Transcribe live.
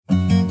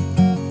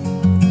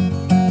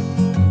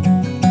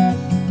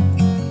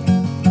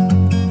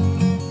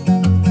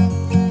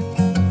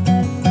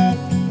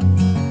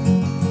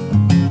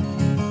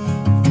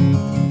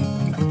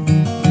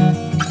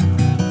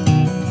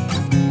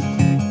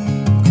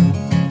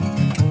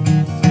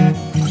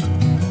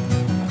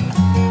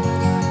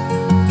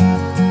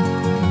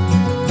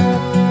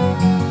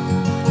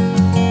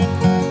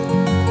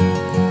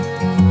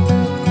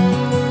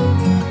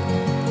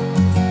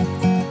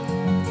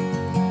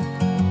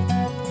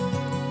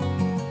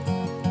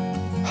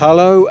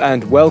Hello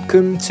and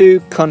welcome to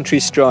Country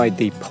Stride,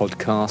 the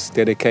podcast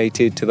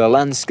dedicated to the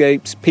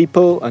landscapes,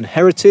 people and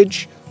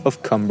heritage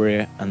of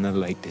Cumbria and the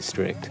Lake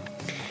District.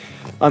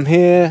 I'm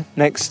here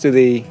next to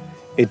the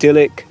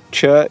idyllic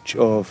church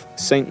of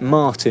St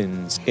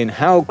Martin's in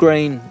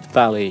Howgrain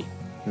Valley,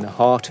 in the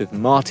heart of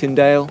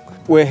Martindale.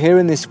 We're here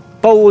in this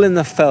bowl in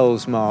the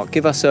fells, Mark.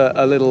 Give us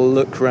a little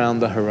look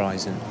round the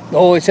horizon.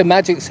 Oh, it's a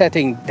magic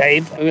setting,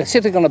 Dave. We're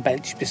sitting on a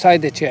bench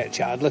beside the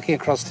churchyard, looking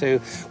across to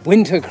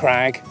Winter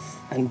Crag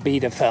and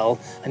Beda Fell,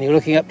 and you're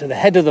looking up to the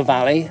head of the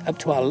valley. Up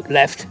to our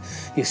left,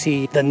 you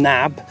see the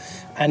Nab,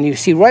 and you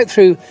see right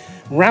through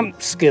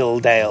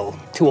Rampskill Dale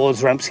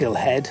towards Rampskill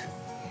Head.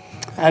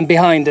 And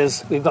behind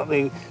us, we've got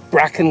the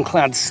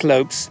bracken-clad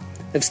slopes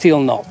of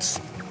Steel Knots.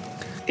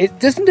 It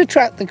doesn't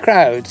attract the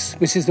crowds,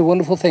 which is the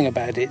wonderful thing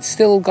about it. It's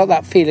still got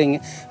that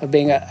feeling of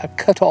being a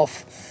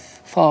cut-off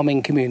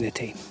farming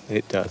community.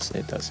 It does.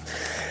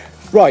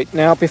 Right,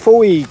 now before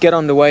we get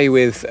underway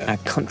with our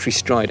Country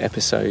Stride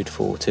episode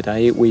for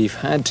today, we've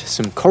had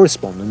some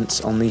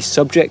correspondence on the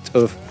subject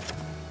of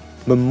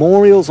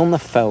memorials on the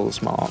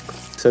fells, Mark.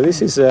 So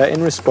this is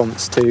in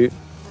response to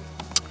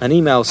an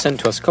email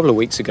sent to us a couple of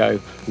weeks ago,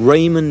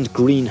 Raymond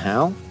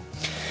Greenhow,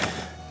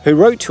 who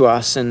wrote to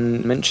us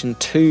and mentioned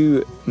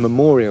two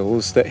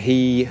memorials that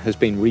he has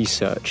been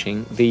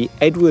researching, the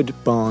Edward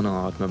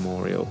Barnard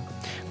Memorial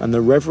and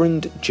the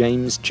Reverend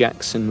James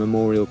Jackson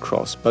Memorial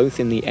Cross, both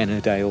in the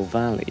Ennerdale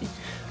Valley.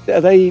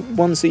 Are they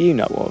ones that you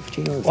know of?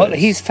 Do you know of Well, those?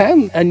 he's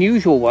found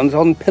unusual ones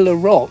on Pillar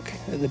Rock,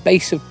 at the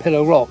base of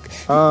Pillar Rock.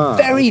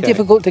 Very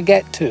difficult to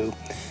get to,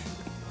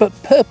 but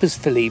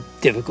purposefully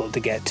difficult to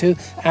get to,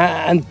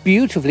 and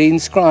beautifully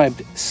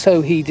inscribed,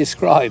 so he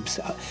describes.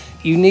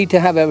 You need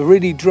to have a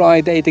really dry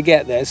day to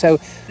get there.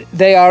 So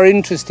they are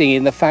interesting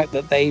in the fact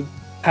that they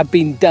have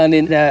been done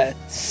in a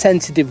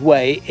sensitive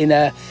way, in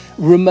a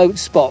remote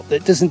spot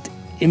that doesn't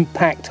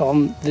impact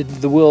on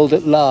the world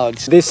at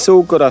large. This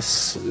all got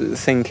us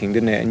thinking,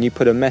 didn't it? And you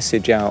put a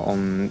message out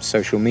on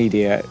social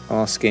media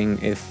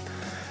asking if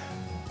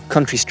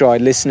Country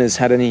Stride listeners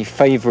had any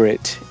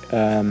favourite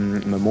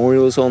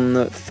memorials on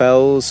the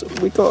fells.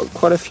 We got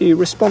quite a few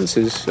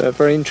responses,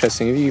 very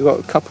interesting. Have you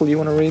got a couple you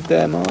want to read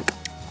there, Mark?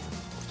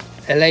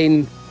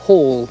 Elaine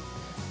Hall,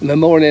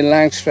 memorial in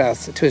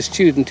Langstrath to a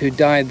student who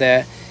died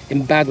there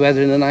in bad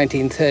weather in the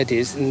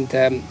 1930s,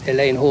 and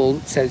Elaine Hall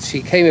said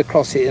she came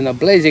across it in a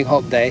blazing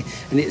hot day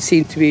and it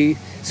seemed to be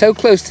so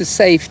close to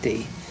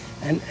safety,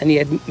 and he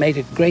had made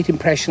a great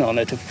impression on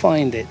her to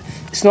find it.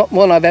 It's not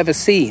one I've ever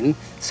seen,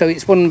 so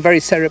it's one very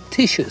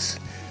surreptitious.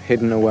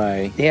 Hidden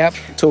away. Yep.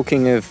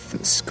 Talking of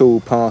school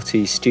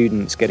party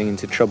students getting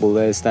into trouble,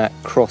 there's that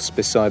cross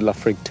beside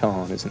Luffrig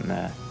Tarn, isn't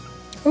there?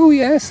 Oh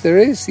yes, there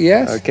is,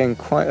 yes. Again,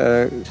 quite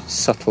a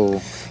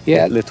subtle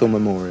little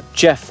memorial.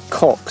 Jeff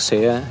Cox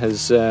here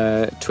has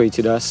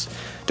tweeted us,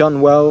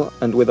 done well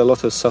and with a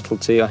lot of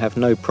subtlety. I have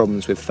no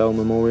problems with fell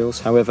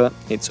memorials. However,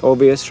 it's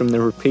obvious from the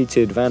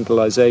repeated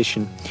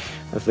vandalisation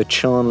of the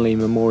Charnley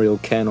Memorial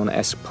Cairn on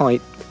S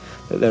Pike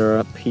that there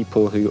are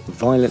people who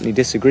violently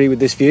disagree with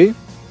this view.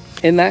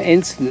 In that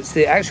instance,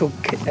 the actual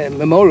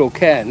memorial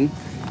cairn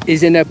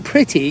is in a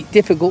pretty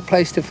difficult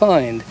place to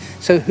find.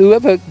 So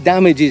whoever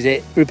damages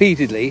it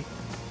repeatedly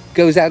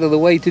goes out of the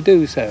way to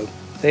do so.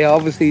 They are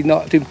obviously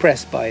not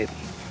impressed by it.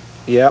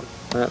 Yep,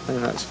 I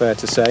think that's fair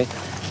to say.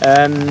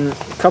 A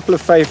couple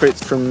of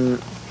favourites from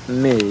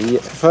me. The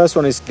first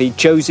one is the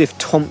Joseph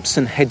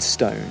Thompson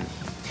headstone.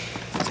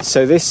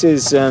 So this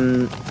is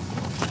a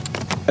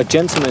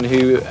gentleman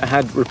who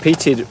had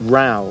repeated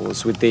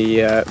rows with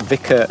the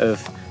vicar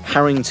of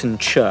Harrington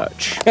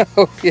Church.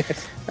 Oh,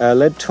 yes.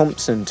 Led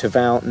Thompson to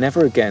vow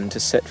never again to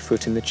set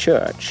foot in the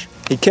church.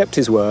 He kept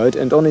his word,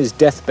 and on his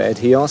deathbed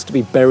he asked to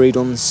be buried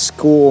on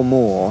Score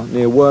Moor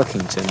near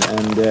Workington,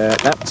 and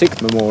that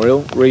particular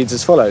memorial reads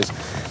as follows: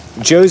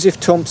 Joseph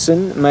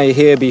Thompson may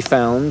here be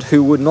found,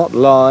 who would not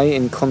lie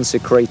in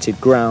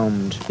consecrated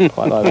ground.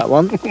 Quite like that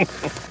one.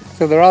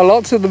 So there are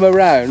lots of them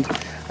around,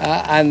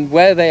 and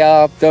where they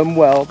are done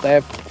well,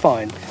 they're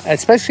fine.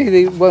 Especially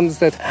the ones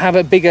that have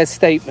a bigger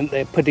statement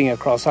they're putting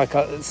across, like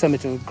the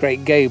summit of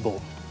Great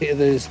Gable.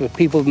 There's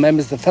people,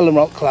 members of the Felham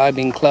Rock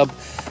Climbing Club,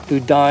 who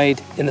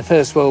died in the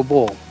First World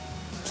War.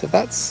 So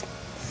that's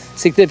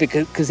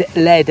significant because it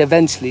led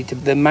eventually to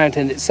the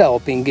mountain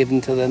itself being given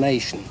to the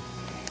nation.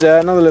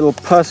 Another little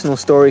personal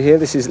story here.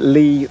 This is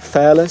Lee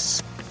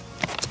Fairless.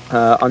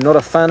 I'm not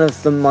a fan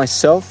of them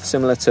myself,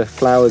 similar to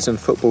flowers and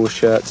football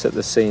shirts at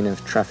the scene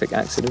of traffic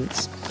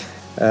accidents.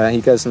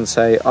 He goes on to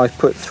say, I've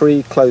put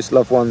 3 close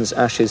loved ones'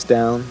 ashes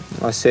down.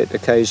 I sit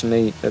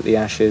occasionally at the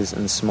ashes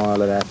and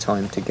smile at our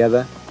time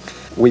together.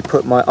 We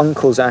put my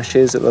uncle's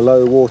ashes at the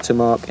low water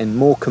mark in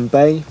Morecambe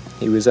Bay.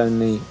 He was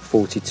only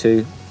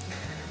 42.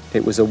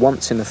 It was a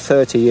once in a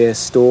 30-year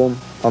storm.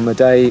 On the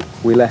day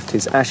we left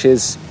his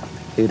ashes,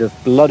 he'd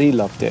have bloody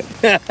loved it.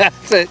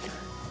 That's it.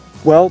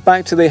 Well,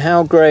 back to the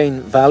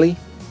Howgrain Valley.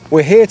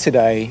 We're here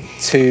today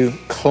to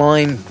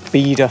climb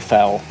Beda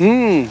Fell.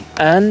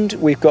 And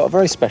we've got a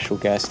very special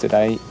guest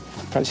today.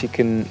 Perhaps you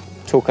can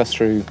talk us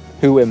through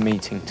who we're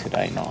meeting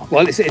today, Mark.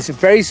 Well, it's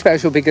very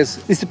special because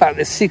this is about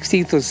the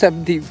 16th or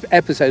 17th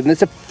episode, and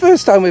it's the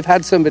first time we've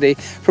had somebody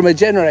from a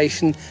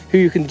generation who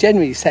you can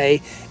genuinely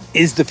say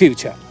is the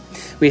future.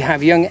 We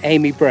have young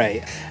Amy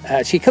Bray.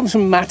 She comes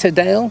from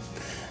Matterdale,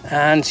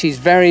 and she's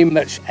very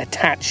much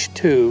attached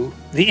to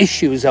the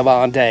issues of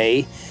our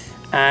day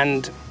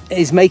and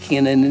is making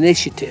an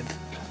initiative.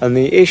 And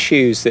the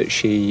issues that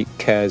she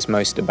cares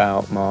most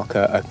about, Mark,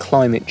 are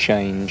climate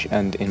change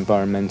and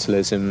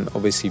environmentalism,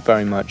 obviously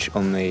very much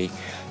on the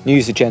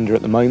news agenda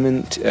at the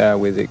moment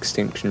with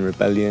Extinction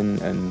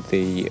Rebellion and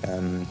the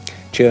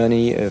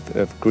journey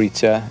of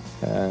Greta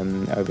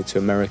over to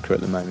America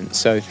at the moment.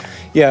 So,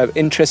 yeah,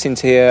 interesting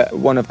to hear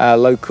one of our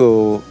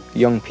local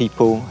young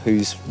people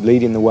who's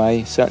leading the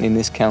way, certainly in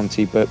this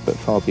county, but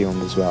far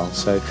beyond as well.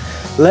 So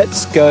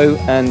let's go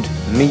and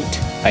meet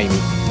Amy.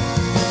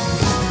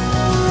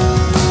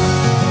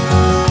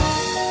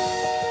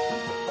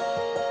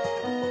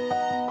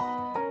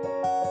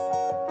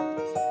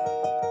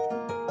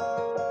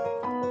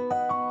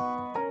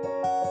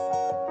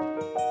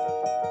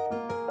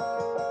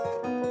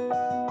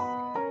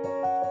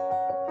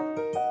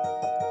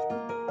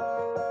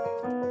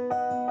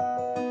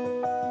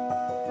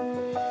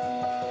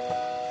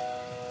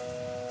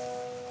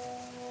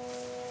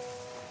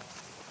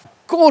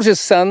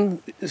 Gorgeous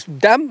sun. It's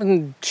damp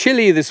and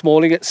chilly this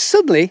morning. It's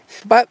suddenly,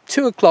 about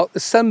 2 o'clock, the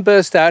sun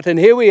burst out, and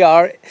here we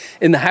are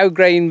in the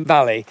Howgrain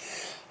Valley.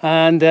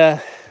 And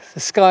the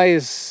sky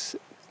is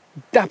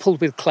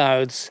dappled with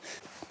clouds.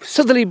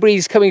 Southerly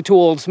breeze coming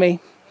towards me,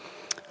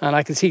 and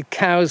I can see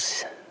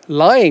cows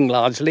lying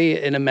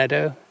largely in a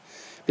meadow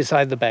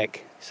beside the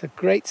beck. It's a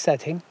great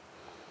setting.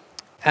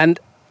 And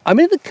I'm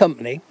in the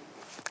company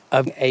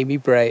of Amy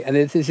Bray, and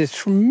it is a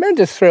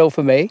tremendous thrill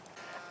for me.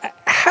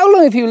 How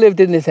long have you lived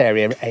in this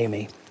area,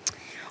 Amy?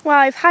 Well,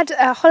 I've had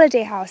a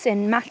holiday house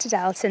in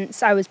Matterdale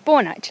since I was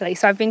born, actually.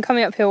 So I've been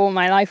coming up here all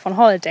my life on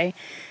holiday.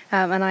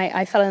 And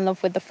I fell in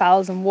love with the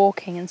fells and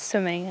walking and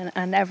swimming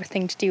and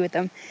everything to do with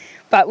them.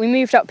 But we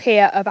moved up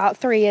here about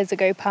 3 years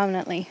ago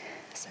permanently.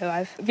 So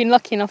I've been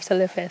lucky enough to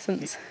live here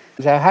since.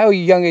 So how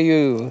young are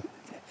you?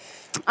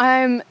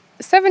 I'm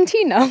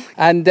 17 now.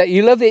 And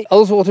you love the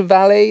Ullswater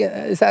Valley.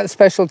 Is that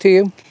special to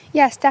you?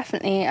 Yes,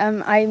 definitely.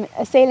 I'm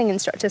a sailing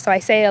instructor, so I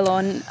sail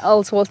on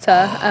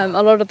Ullswater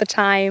a lot of the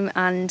time,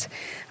 and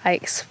I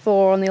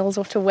explore on the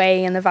Ullswater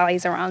Way and the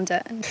valleys around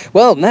it.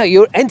 Well, now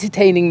you're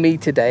entertaining me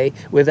today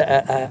with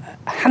a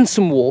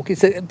handsome walk.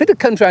 It's a bit of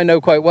country I know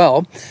quite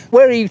well.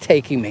 Where are you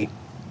taking me?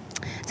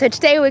 So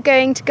today we're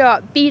going to go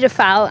up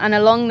Biederfell and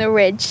along the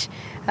ridge,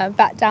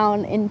 back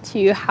down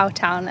into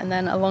Howtown and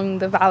then along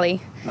the valley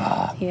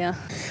here.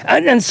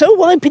 And so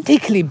why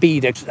particularly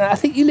Beder? I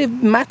think you live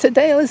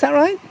Matterdale, is that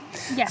right?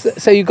 Yes.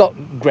 So you've got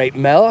Great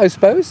Mel, I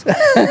suppose?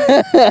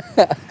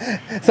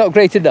 It's not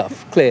great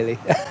enough, clearly.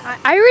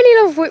 I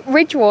really love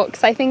ridge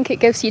walks. I think it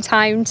gives you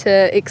time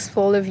to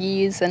explore the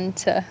views and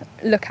to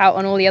look out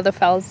on all the other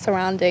fells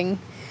surrounding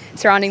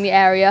the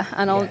area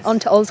and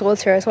onto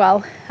Ullswater as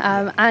well.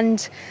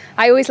 And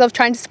I always love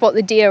trying to spot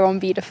the deer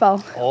on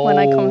Biederfell when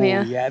I come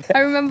here. Yeah. I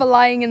remember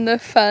lying in the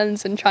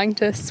ferns and trying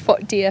to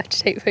spot deer to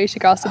take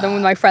photographs of them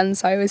with my friends.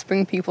 So I always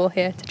bring people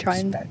here to try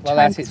and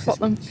spot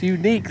them. It's a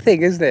unique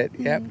thing, isn't it?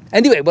 Yeah.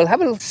 Anyway, we'll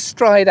have a little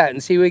stride out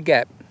and see what we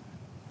get.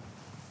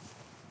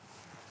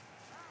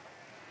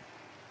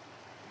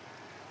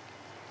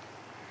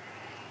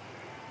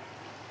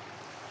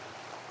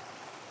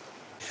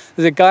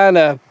 There's a guy on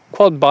a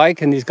quad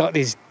bike and he's got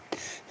these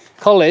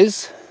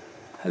collies,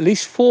 at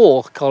least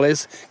 4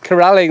 collies,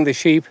 corralling the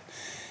sheep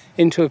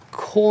into a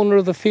corner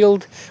of the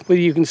field where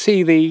you can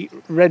see the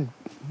red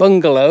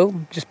bungalow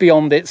just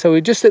beyond it. So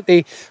we're just at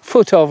the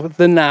foot of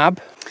the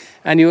nab,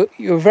 and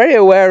you're very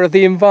aware of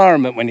the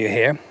environment when you're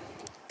here.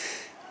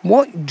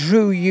 What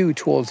drew you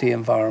towards the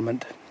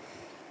environment?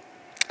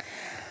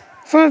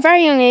 From a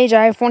very young age,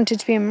 I've wanted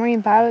to be a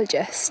marine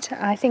biologist.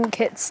 I think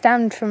it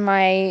stemmed from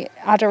my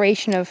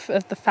adoration of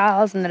the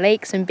fells and the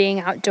lakes and being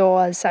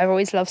outdoors. I've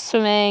always loved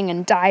swimming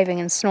and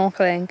diving and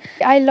snorkeling.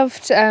 I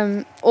loved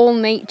all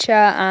nature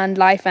and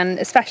life, and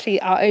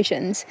especially our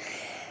oceans.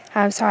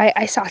 So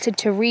I started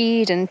to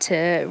read and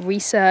to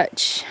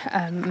research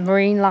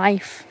marine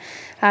life.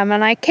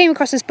 And I came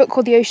across this book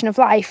called The Ocean of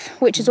Life,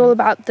 which is all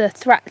about the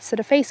threats that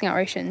are facing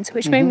our oceans,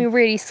 which made me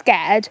really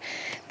scared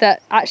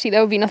that actually there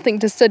would be nothing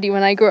to study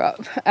when I grew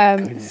up.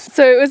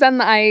 So it was then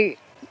that I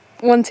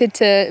wanted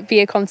to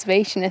be a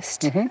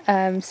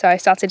conservationist. So I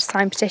started to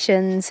sign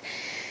petitions,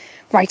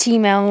 write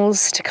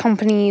emails to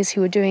companies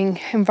who were doing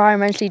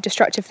environmentally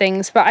destructive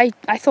things. But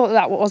I thought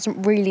that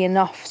wasn't really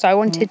enough. So I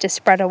wanted to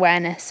spread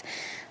awareness.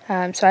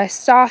 So I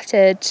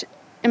started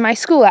in my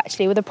school,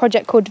 actually, with a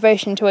project called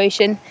Devotion to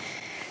Ocean.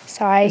 Is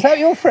that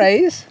your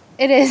phrase?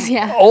 It is,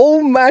 yeah.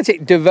 Oh,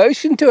 magic.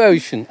 Devotion to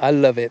ocean. I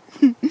love it.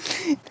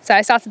 So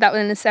I started that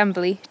with an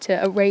assembly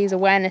to raise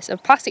awareness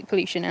of plastic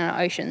pollution in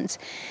our oceans.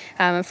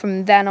 And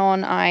from then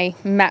on, I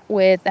met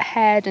with the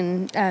head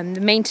and the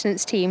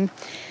maintenance team.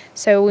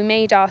 So we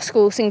made our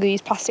school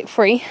single-use plastic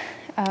free,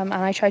 and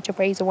I tried to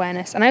raise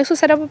awareness. And I also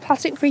set up a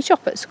plastic-free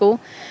shop at school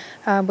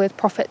with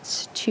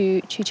profits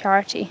to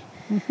charity.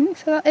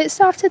 So it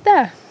started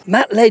there.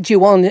 That led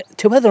you on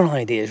to other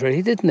ideas,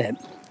 really, didn't it?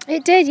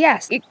 It did,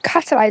 yes. It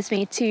catalysed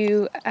me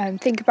to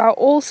think about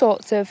all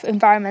sorts of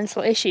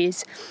environmental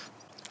issues.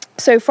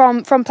 So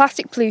from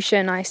plastic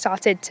pollution, I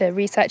started to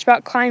research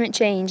about climate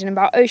change and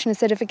about ocean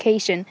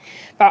acidification,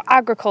 about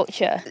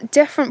agriculture,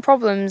 different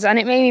problems, and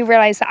it made me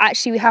realise that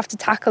actually we have to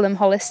tackle them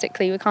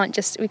holistically. We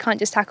can't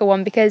just tackle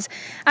one, because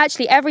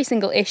actually every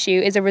single issue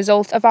is a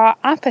result of our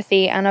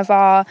apathy and of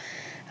our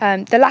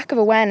the lack of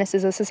awareness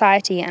as a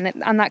society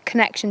and that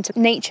connection to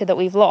nature that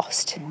we've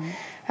lost.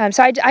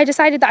 So I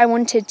decided that I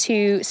wanted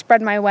to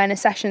spread my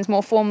awareness sessions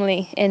more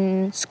formally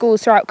in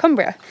schools throughout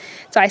Cumbria.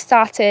 So I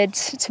started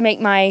to make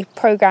my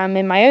programme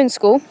in my own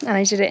school, and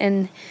I did it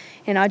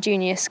in our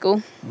junior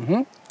school.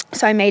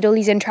 So I made all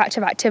these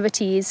interactive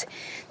activities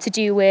to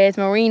do with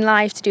marine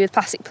life, to do with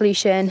plastic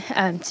pollution,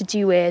 to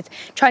do with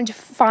trying to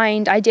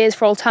find ideas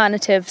for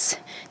alternatives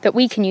that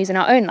we can use in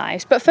our own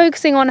lives, but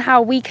focusing on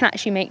how we can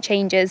actually make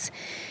changes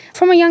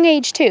from a young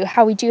age too,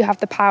 how we do have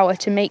the power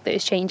to make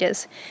those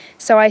changes.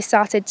 So I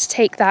started to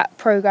take that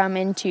programme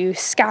into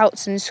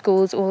scouts and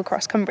schools all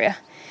across Cumbria.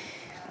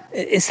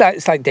 It's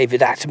like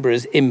David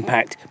Attenborough's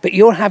impact, but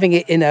you're having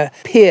it in a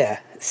peer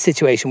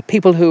situation.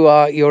 People who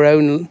are your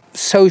own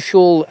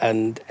social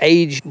and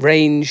age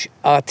range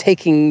are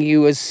taking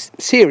you as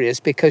serious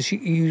because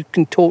you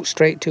can talk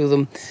straight to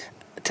them,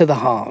 to the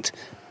heart.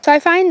 So I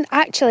find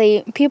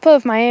actually people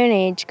of my own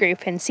age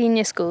group in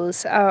senior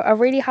schools are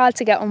really hard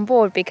to get on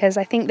board, because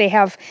I think they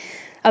have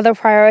other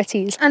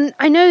priorities. And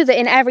I know that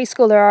in every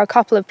school there are a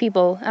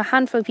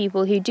handful of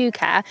people who do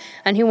care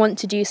and who want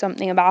to do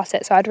something about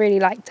it. So I'd really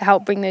like to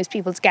help bring those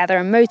people together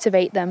and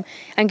motivate them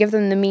and give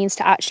them the means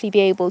to actually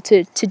be able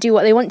to do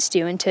what they want to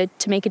do and to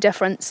make a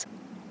difference.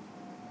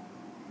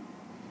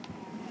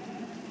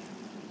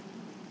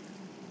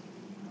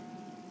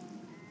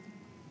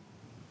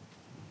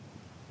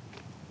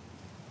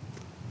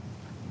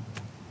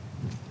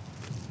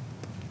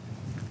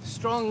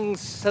 Strong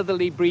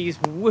southerly breeze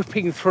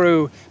whipping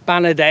through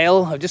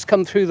Bannerdale. I've just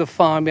come through the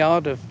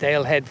farmyard of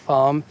Dalehead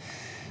Farm.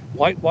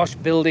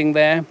 Whitewashed building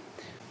there.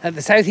 At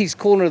the southeast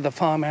corner of the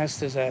farmhouse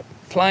there's a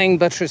flying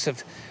buttress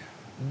of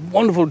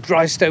wonderful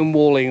dry stone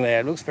walling there.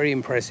 It looks very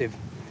impressive.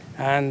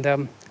 And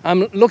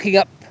I'm looking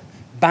up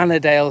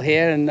Bannerdale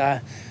here,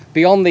 and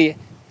beyond the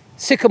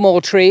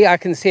sycamore tree I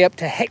can see up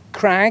to Heck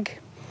Crag.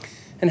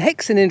 And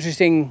Heck's an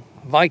interesting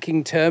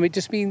Viking term. It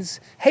just means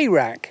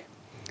hayrack.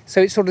 So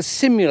it sort of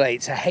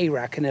simulates a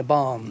hayrack in a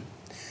barn.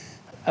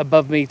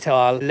 Above me to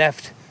our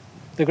left,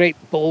 the great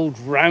bald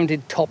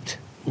rounded topped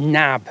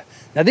nab.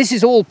 Now this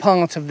is all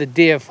part of the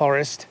deer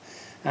forest,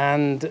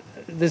 and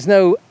there's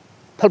no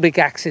public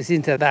access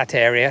into that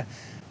area.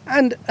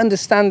 And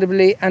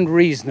understandably and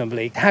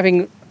reasonably,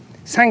 having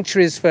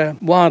sanctuaries for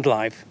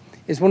wildlife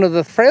is one of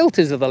the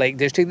frailties of the Lake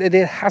District, that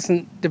it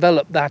hasn't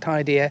developed that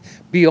idea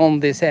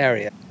beyond this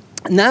area.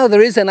 Now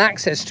there is an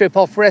access strip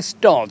off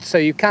Rest Dodds, so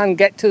you can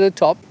get to the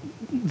top.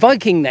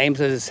 Viking names,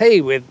 as I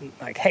say, with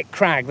like Heck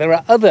Crag, there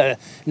are other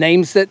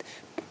names that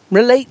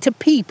relate to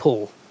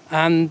people.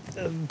 And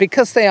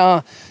because they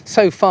are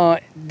so far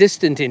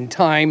distant in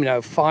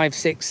time, 5,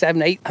 6,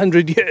 7,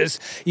 800 years,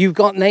 you've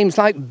got names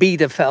like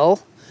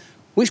Biederfell,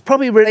 which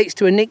probably relates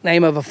to a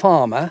nickname of a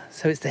farmer.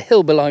 So it's the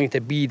hill belonging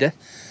to Bieder.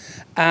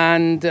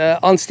 And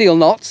on Steel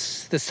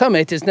Knots, the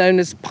summit is known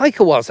as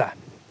Pikeawazza.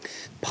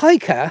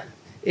 Piker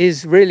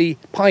is really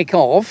pike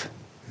of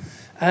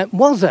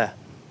Wazza.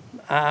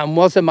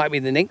 Wazza might be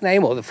the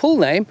nickname or the full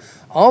name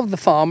of the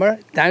farmer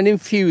down in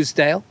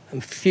Fusedale.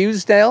 And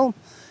Fusedale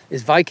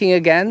is Viking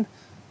again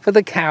for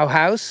the cow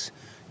house,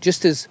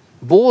 just as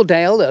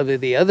Bordale, over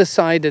the other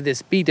side of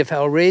this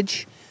Biederfell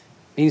Ridge,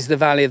 means the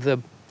valley of the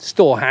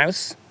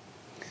storehouse.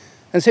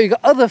 And so you've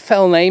got other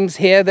fell names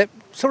here that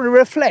sort of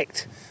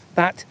reflect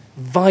that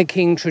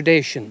Viking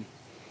tradition.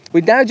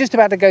 We're now just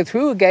about to go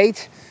through a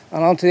gate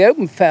and onto the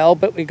open fell,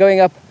 but we're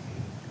going up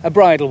a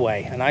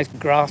bridleway, a nice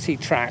grassy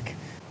track.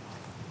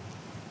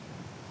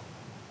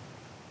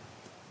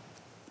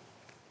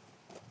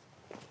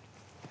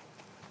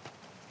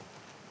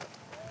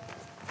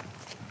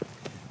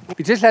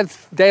 We just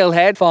left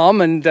Dalehead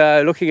Farm and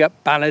looking up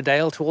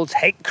Bannerdale towards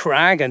Heck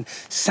Crag and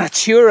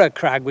Satura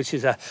Crag, which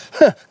is a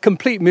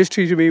complete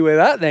mystery to me where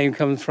that name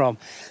comes from.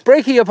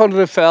 Breaking up onto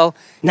the fell.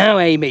 Now,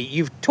 Amy,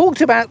 you've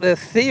talked about the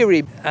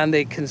theory and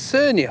the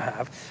concern you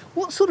have.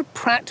 What sort of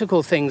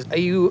practical things are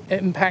you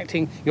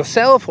impacting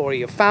yourself or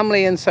your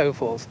family and so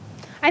forth?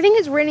 I think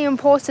it's really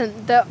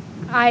important that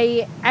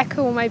I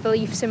echo my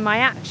beliefs in my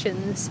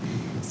actions.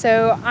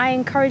 So I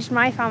encouraged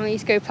my family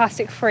to go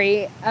plastic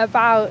free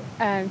about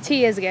 2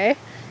 years ago.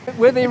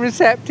 Were they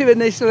receptive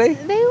initially?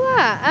 They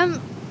were.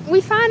 We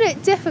found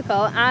it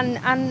difficult,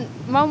 and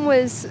Mum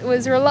was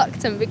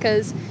reluctant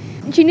because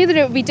She knew that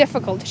it would be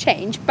difficult to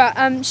change,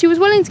 but she was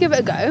willing to give it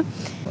a go,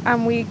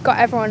 and we got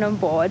everyone on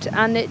board,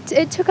 and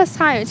it took us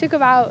time. It took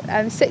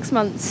about 6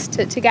 months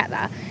to get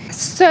there.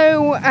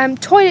 So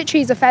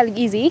toiletries are fairly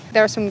easy.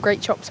 There are some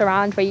great shops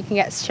around where you can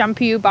get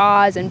shampoo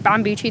bars and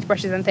bamboo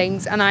toothbrushes and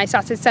things, and I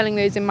started selling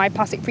those in my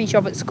plastic-free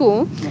shop at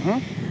school.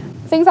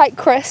 Things like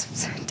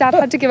crisps. Dad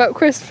had to give up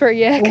crisps for a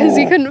year because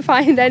he couldn't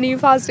find any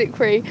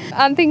plastic-free.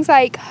 And things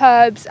like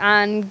herbs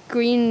and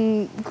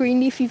green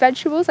leafy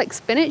vegetables like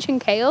spinach and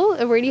kale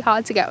are really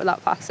hard to get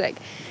without plastic.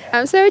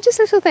 So just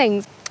little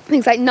things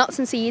like nuts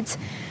and seeds.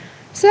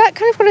 So that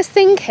kind of got us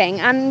thinking,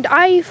 and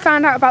I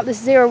found out about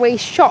this zero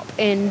waste shop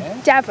in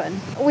Devon.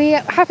 We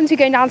happened to be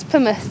going down to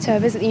Plymouth to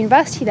visit the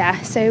university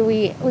there, so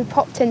we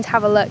popped in to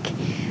have a look,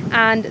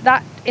 and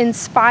that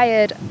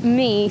inspired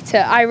me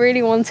I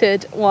really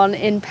wanted one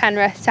in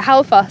Penrith to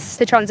help us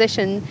to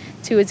transition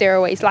to a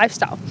zero waste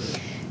lifestyle.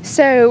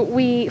 So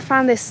we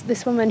found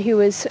this woman who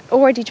was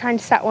already trying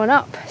to set one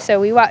up, so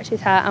we worked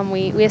with her and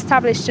we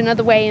established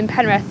Another Way in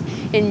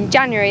Penrith in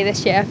January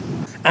this year.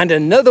 And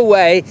Another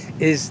Way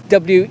is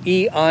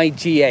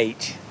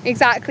WEIGH.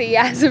 Exactly,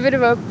 yeah, it's a bit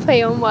of a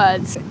play on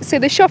words. So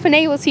the shop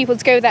enables people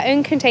to go with their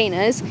own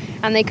containers,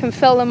 and they can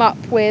fill them up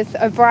with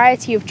a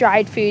variety of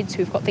dried foods.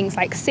 We've got things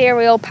like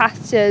cereal,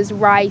 pastas,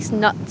 rice,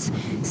 nuts,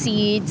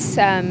 seeds,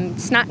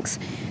 snacks.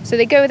 So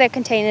they go with their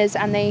containers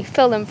and they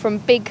fill them from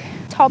big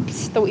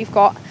tubs that we've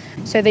got.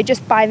 So they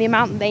just buy the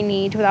amount that they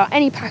need without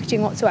any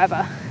packaging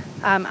whatsoever.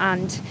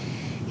 And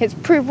it's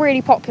proved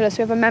really popular, so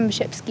we have a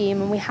membership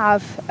scheme and we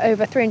have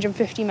over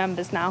 350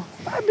 members now.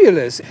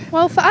 Fabulous.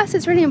 Well, for us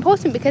it's really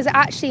important because it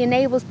actually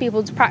enables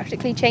people to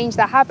practically change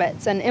their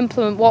habits and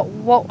implement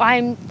what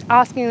I'm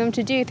asking them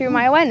to do through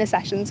my awareness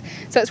sessions.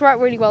 So it's worked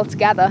really well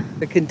together.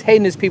 The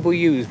containers people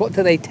use, what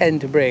do they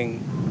tend to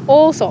bring?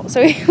 All sorts.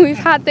 So we've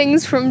had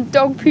things from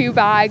dog poo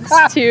bags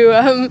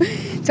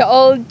to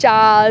old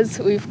jars.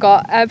 We've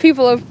got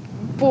people have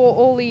bought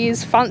all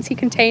these fancy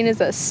containers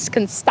that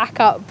can stack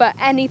up, but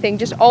anything,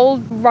 just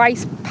old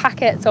rice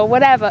packets or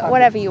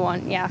whatever you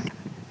want. Yeah.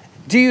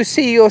 Do you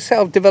see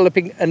yourself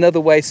developing Another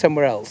Way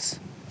somewhere else?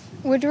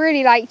 Would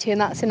really like to,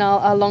 and that's in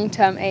our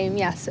long-term aim,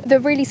 yes.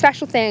 The really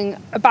special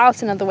thing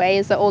about Another Way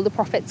is that all the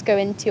profits go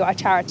into our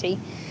charity,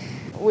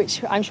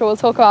 which I'm sure we'll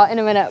talk about in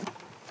a minute.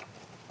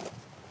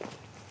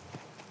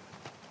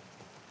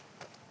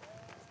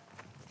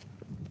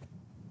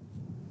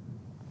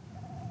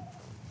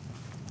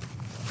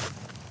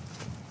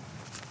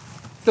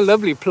 It's a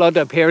lovely plod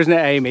up here, isn't it,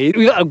 Amy?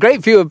 We've got a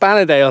great view of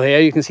Bannerdale here.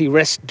 You can see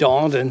Rest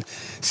Dodd and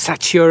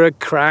Satura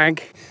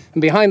Crag.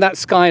 And behind that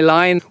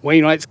skyline,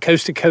 Wainwright's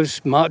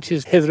coast-to-coast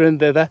marches hither and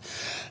thither.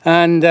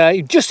 And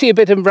you just see a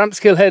bit of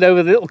Rampskill Head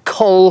over the little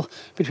col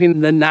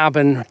between the Nab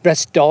and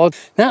Rest Dodd.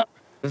 Now,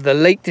 the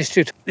Lake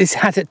District, this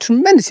had a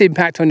tremendous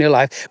impact on your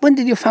life. When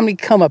did your family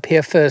come up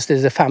here first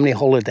as a family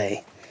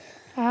holiday?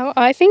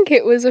 I think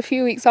it was a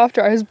few weeks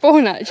after I was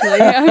born, actually.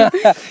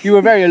 You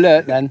were very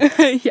alert then.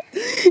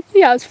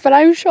 Yes, but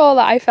I'm sure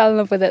that I fell in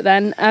love with it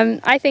then.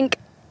 I think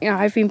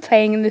I've been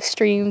playing in the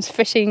streams,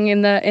 fishing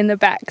in the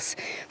becks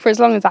for as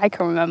long as I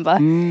can remember.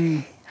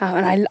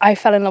 And I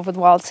fell in love with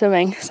wild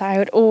swimming, so I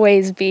would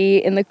always be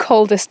in the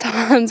coldest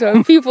times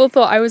when people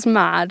thought I was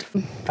mad.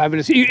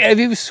 Fabulous. Have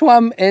you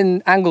swum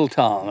in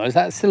Angletarn, or is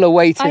that still a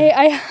way to...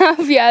 I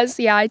have, yes.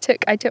 Yeah, I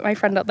took my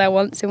friend up there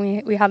once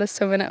and we had a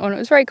swim in it when it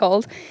was very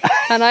cold.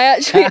 And I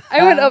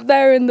went up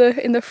there in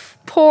the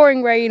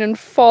pouring rain and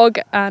fog,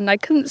 and I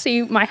couldn't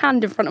see my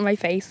hand in front of my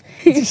face.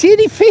 Did you see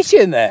any fish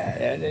in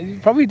there? You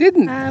probably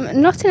didn't.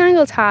 Not in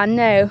Angletarn,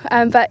 no.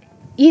 But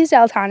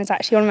Easdale Tarn is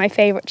actually one of my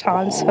favourite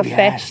tarns for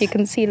fish. You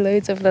can see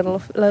loads of little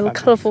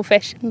colourful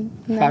fish.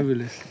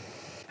 Fabulous.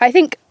 I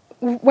think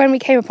when we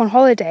came up on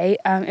holiday,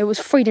 it was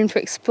freedom to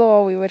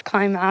explore. We would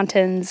climb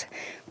mountains,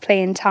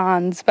 play in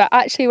tarns. But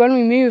actually, when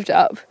we moved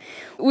up,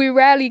 we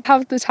rarely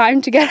have the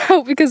time to get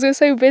out because we're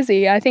so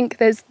busy. I think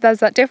there's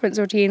that difference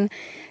between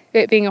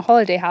it being a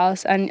holiday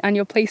house and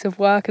your place of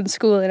work and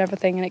school and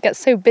everything, and it gets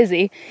so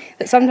busy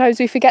that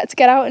sometimes we forget to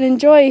get out and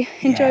enjoy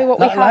what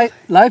we have.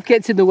 Life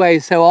gets in the way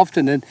so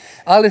often, and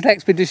our little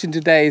expedition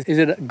today is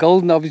a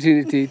golden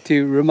opportunity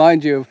to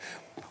remind you of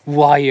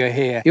why you're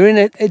here. You're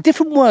in a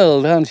different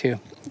world, aren't you?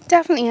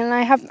 Definitely, and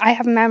I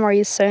have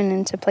memories sewn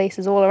into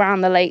places all around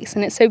the lakes,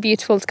 and it's so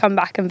beautiful to come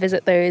back and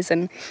visit those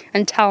and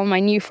tell my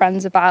new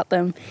friends about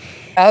them.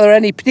 Are there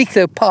any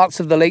particular parts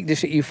of the Lake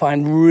District you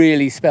find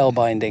really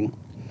spellbinding?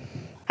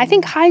 I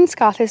think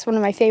Hinescarth is one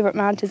of my favourite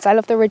mountains. I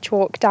love the ridge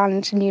walk down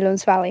into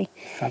Newlands Valley.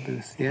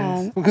 Fabulous,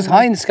 yes. Because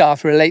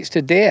Hinescarth relates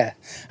to deer.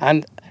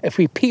 And if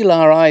we peel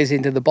our eyes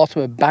into the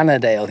bottom of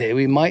Bannerdale here,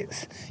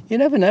 you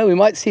never know, we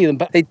might see them.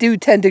 But they do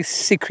tend to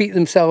secrete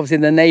themselves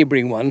in the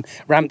neighbouring one,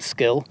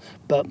 Rampskill.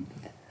 But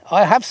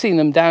I have seen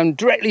them down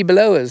directly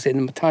below us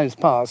in times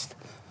past.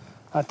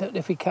 I don't know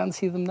if we can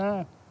see them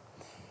now.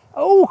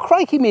 Oh,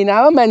 crikey me,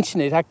 now I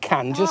mention it, I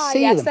can just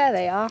see them. Yes, there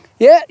they are.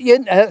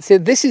 Yeah, so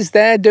this is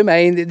their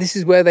domain, this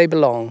is where they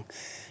belong.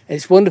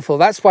 It's wonderful.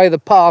 That's why the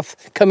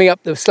path coming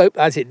up the slope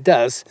as it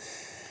does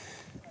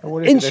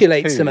What is it?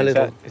 There's insulates two. them a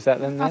little. Is that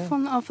them there?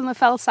 Off on the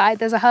fell side,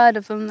 there's a herd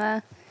of them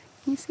there.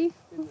 Can you see?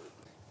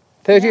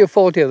 30 or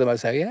 40 of them, I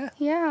say, yeah?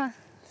 Yeah.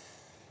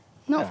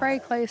 Not very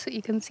close, but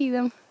you can see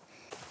them.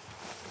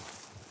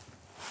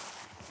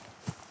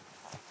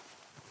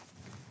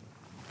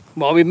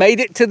 Well, we made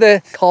it to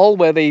the col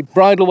where the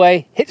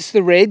bridleway hits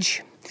the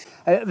ridge.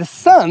 The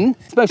sun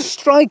is most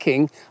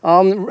striking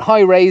on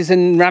High Raise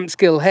and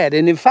Rampskill Head.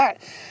 And in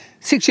fact,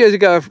 6 years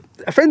ago,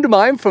 a friend of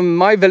mine from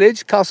my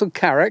village, Castle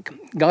Carrick,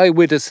 Guy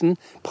Widdowson,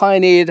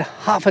 pioneered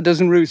half a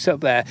dozen routes up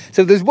there.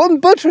 So there's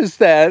one buttress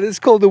there that's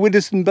called the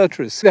Widdowson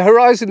Buttress. The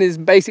horizon is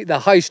basically the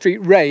High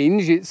Street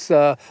Range. It's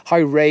High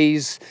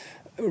Raise,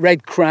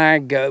 Red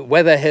Crag,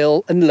 Weather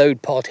Hill and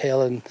Loadpot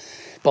Hill and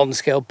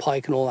Bonscale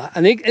Pike and all that.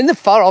 And in the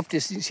far off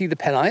distance, you see the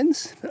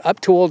Pennines,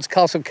 up towards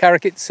Castle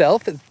Carrick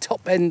itself, at the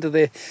top end of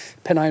the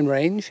Pennine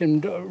Range.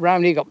 And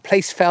round here, you've got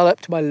Placefell up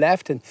to my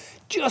left. And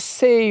just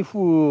see,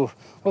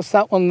 what's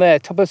that one there?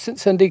 Top of St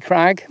Sunday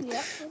Crag.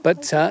 Yeah.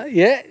 But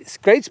yeah, it's a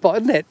great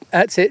spot, isn't it?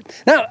 That's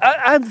it. Now,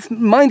 I'm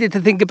minded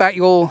to think about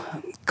your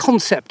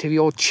concept of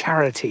your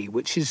charity,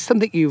 which is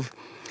something you've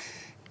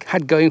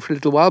had going for a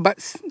little while,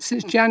 about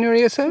since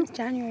January or so?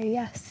 January,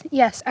 yes.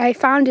 Yes, I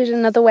founded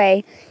Another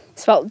Way,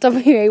 spelled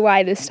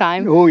W-A-Y this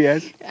time. Oh,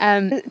 yes.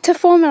 To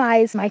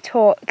formalise my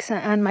talks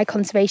and my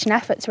conservation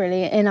efforts,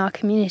 really, in our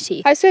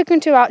community. I've spoken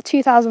to about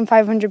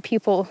 2,500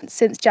 people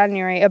since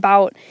January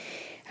about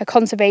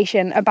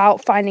conservation,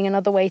 about finding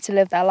another way to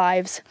live their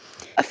lives.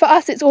 For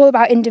us, it's all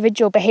about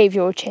individual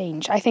behavioural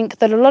change. I think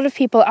that a lot of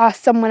people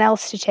ask someone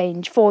else to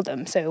change for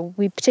them, so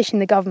we petition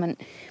the government.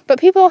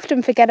 But people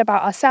often forget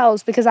about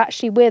ourselves because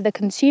actually we're the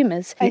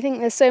consumers. I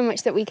think there's so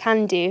much that we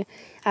can do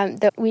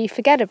that we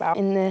forget about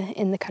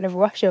in the kind of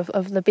rush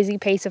of the busy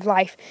pace of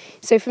life.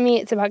 So for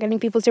me, it's about getting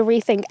people to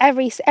rethink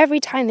every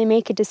time they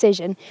make a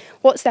decision,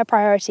 what's their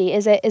priority?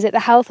 Is it the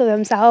health of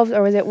themselves,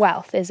 or is it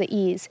wealth? Is it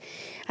ease?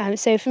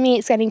 So for me,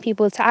 it's getting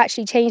people to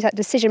actually change that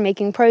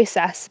decision-making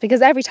process,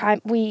 because every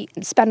time we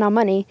spend our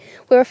money,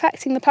 we're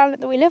affecting the planet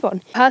that we live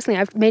on. Personally,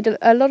 I've made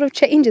a lot of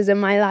changes in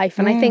my life,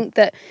 and I think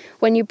that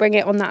when you bring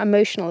it on that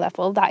emotional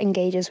level, that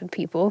engages with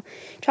people.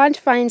 Trying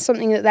to find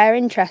something that they're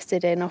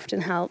interested in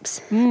often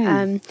helps.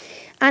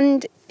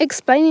 And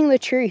explaining the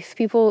truth.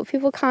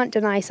 People can't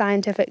deny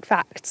scientific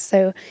facts,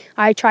 so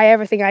I try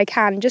everything I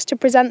can just to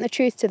present the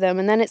truth to them,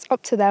 and then it's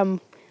up to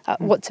them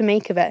what to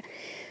make of it.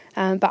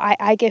 But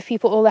I give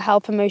people all the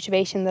help and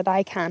motivation that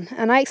I can.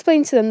 And I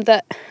explain to them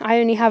that I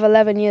only have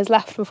 11 years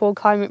left before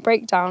climate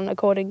breakdown,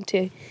 according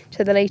to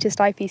the latest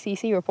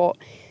IPCC report.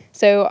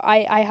 So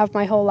I have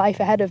my whole life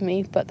ahead of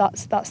me, but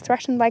that's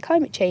threatened by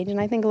climate change. And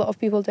I think a lot of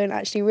people don't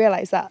actually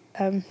realise that.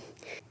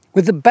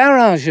 With the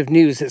barrage of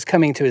news that's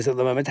coming to us at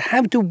the moment,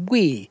 how do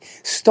we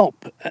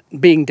stop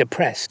being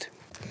depressed?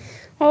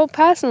 Well,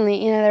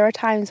 personally, there are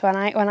times when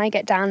I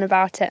get down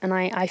about it and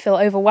I feel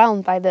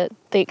overwhelmed by the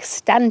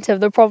extent of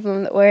the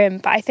problem that we're in.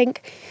 But I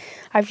think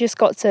I've just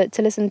got to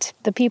listen to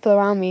the people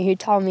around me who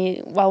tell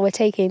me, well, we're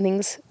taking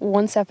things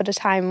one step at a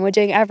time and we're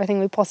doing everything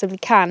we possibly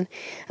can.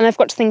 And I've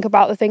got to think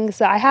about the things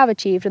that I have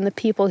achieved and the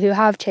people who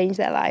have changed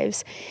their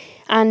lives.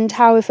 And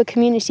how if a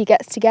community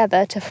gets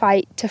together to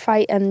fight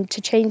and to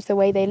change the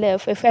way they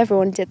live, if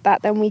everyone did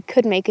that, then we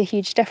could make a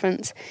huge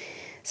difference.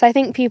 So I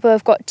think people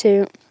have got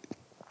to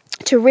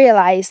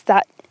realise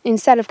that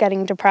instead of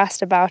getting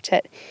depressed about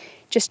it,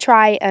 just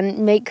try and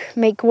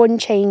make one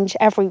change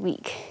every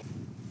week.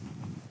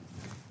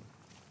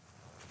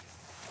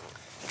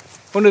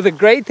 One of the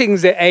great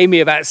things that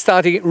Amy, about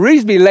starting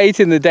reasonably late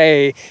in the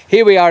day,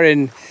 here we are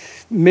in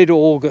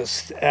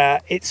mid-August.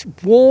 It's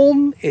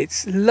warm,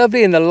 it's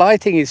lovely, and the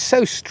lighting is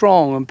so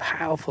strong and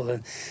powerful.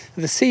 And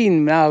the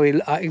scene now,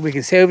 we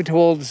can see over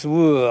towards,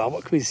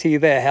 what can we see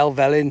there?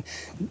 Helvellyn,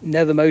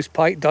 Nethermost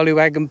Pike,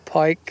 Dollywagon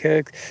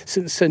Pike,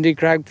 St Sunday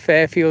Crag,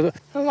 Fairfield.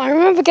 I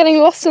remember getting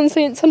lost on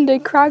St Sunday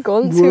Crag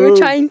once. We were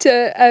trying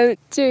to,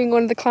 doing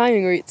one of the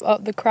climbing routes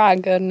up the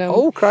crag. And,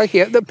 oh,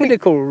 crikey, the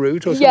pinnacle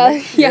route or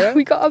something? Yeah,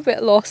 we got a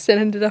bit lost and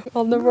ended up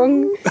on the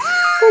wrong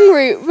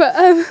route.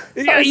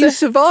 But you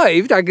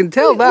survived, I can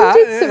tell that.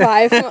 We did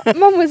survive.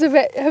 Mum was a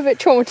bit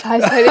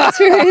traumatised by the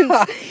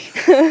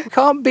experience.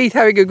 Can't beat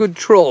having a good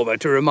trauma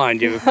to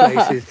remind you of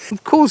places.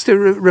 Of course, to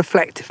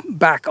reflect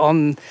back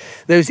on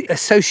those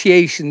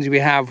associations we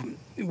have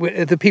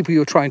with the people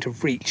you're trying to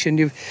reach, and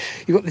you've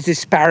got the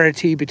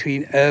disparity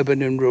between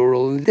urban and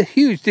rural, and the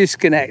huge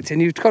disconnect,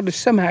 and you've got to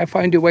somehow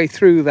find your way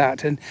through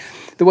that, and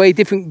the way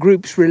different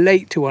groups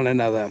relate to one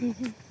another.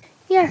 Mm-hmm.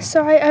 Yeah,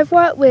 so I've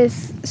worked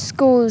with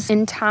schools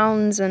in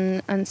towns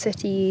and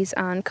cities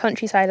and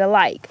countryside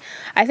alike.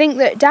 I think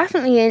that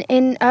definitely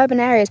in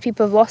urban areas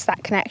people have lost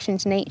that connection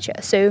to nature.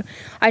 So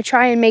I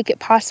try and make it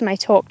part of my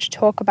talk to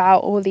talk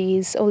about all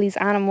these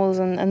animals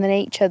and the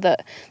nature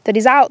that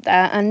is out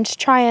there, and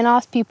try and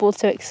ask people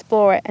to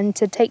explore it and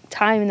to take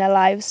time in their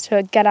lives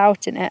to get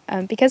out in it.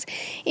 Because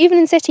even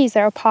in cities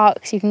there are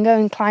parks, you can go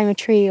and climb a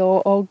tree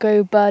or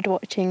go bird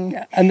watching.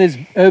 And there's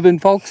urban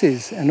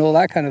foxes and all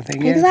that kind of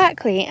thing.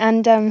 Exactly,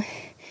 and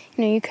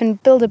You can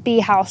build a bee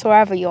house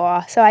wherever you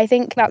are. So I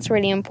think that's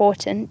really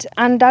important.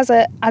 And as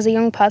a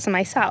young person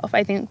myself,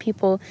 I think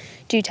people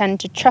do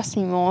tend to trust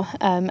me more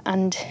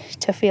and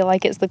to feel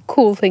like it's the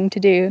cool thing to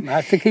do.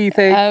 That's the key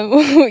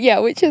thing. Yeah,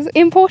 which is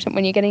important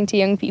when you're getting to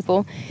young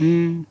people.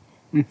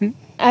 Mm-hmm.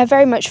 I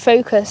very much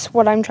focus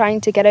what I'm trying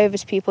to get over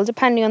to people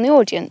depending on the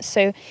audience.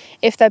 So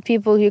if they're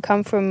people who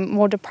come from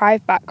more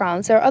deprived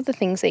backgrounds, there are other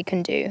things they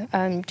can do,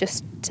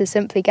 just to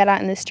simply get out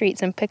in the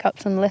streets and pick up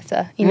some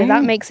litter.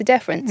 That makes a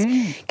difference.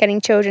 Getting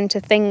children to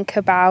think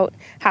about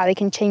how they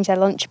can change their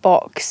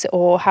lunchbox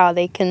or how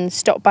they can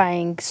stop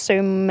buying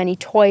so many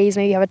toys,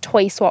 maybe have a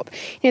toy swap.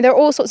 There are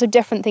all sorts of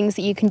different things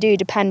that you can do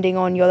depending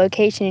on your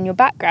location and your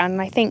background.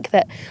 And I think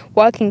that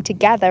working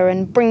together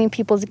and bringing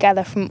people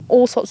together from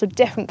all sorts of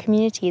different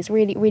communities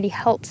really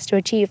helps to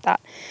achieve that.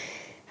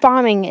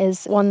 Farming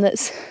is one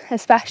that's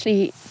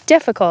especially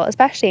difficult,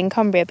 especially in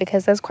Cumbria,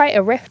 because there's quite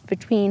a rift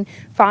between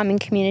farming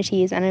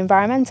communities and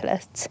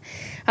environmentalists.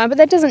 But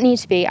there doesn't need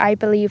to be. I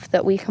believe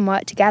that we can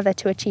work together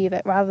to achieve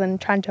it rather than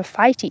trying to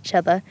fight each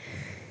other.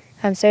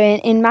 So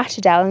in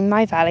Matterdale, in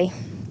my valley,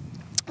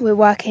 we're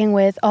working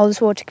with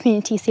Alderswater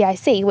Community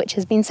CIC, which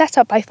has been set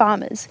up by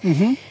farmers.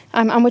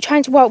 And we're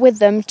trying to work with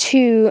them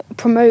to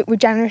promote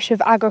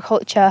regenerative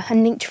agriculture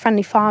and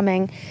nature-friendly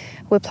farming.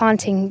 We're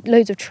planting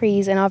loads of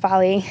trees in our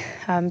valley,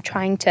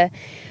 trying to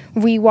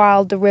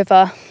rewild the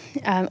river,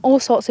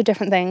 all sorts of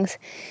different things.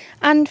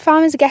 And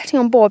farmers are getting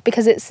on board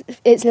because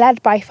it's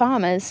led by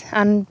farmers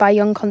and by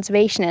young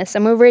conservationists,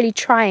 and we're really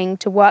trying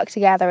to work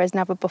together as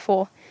never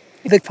before.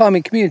 The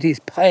farming community is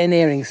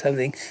pioneering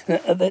something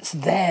that's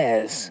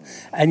theirs,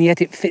 and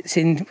yet it fits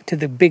into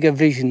the bigger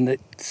vision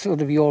that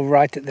sort of you're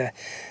right at the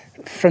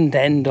front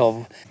end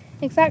of.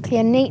 Exactly,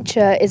 and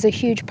nature is a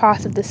huge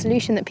part of the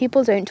solution that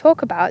people don't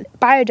talk about.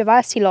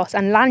 Biodiversity loss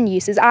and land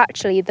use is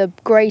actually the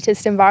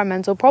greatest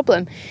environmental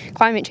problem.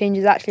 Climate change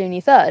is actually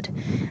only third,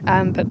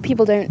 but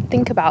people don't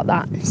think about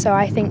that. So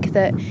I think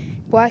that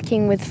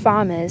working with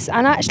farmers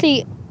and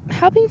actually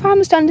helping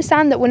farmers to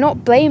understand that we're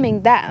not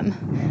blaming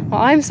them,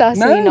 well, I'm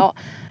certainly not.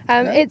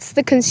 It's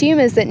the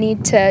consumers that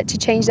need to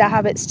change their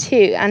habits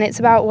too, and it's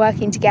about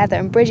working together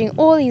and bridging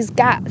all these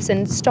gaps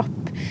and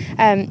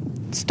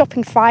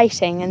stopping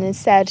fighting and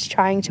instead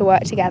trying to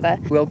work together.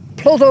 We'll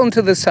plod on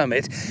to the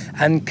summit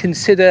and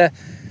consider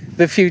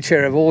the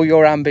future of all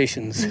your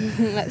ambitions.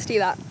 Let's do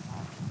that.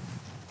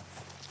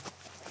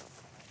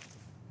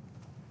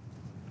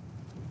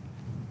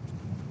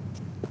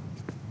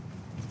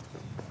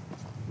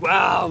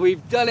 Wow,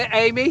 we've done it,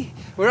 Amy.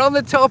 We're on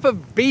the top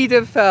of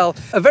Beda Fell,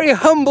 a very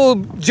humble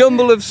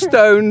jumble of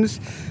stones.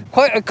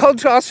 Quite a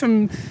contrast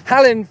from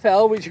Hallen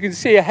Fell, which you can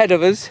see ahead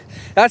of us.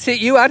 That's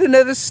it, you add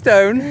another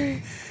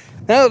stone.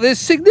 Now, there's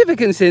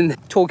significance in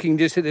talking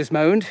just at this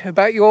moment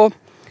about your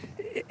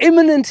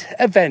imminent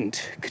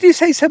event. Could you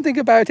say something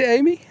about it,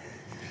 Amy?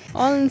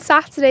 On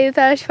Saturday, the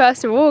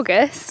 31st of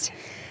August,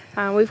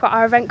 we've got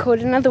our event called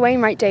Another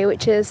Wainwright Day,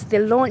 which is the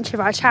launch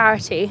of our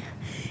charity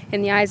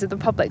in the eyes of the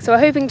public. So we're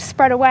hoping to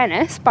spread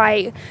awareness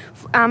by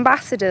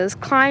ambassadors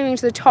climbing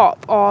to the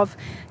top of,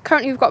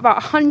 currently we've got about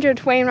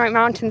 100 Wainwright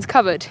Mountains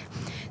covered.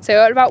 So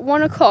at about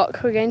 1 o'clock,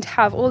 we're going to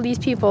have all these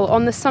people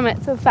on the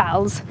summits of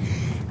fells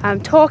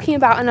talking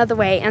about Another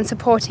Way and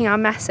supporting our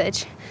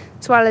message,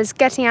 as well as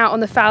getting out on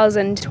the fells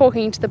and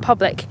talking to the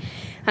public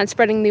and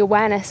spreading the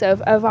awareness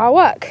of our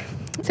work.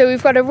 So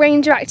we've got a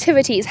range of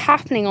activities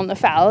happening on the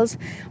fells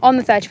on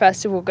the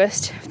 31st of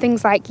August,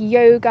 things like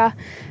yoga,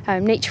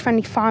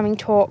 nature-friendly farming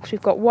talks,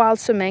 we've got wild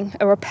swimming,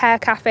 a repair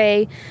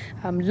cafe,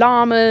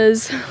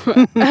 llamas,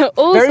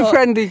 all Very sorts.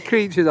 friendly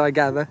creatures, I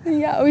gather.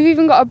 Yeah, we've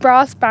even got a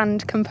brass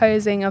band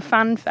composing a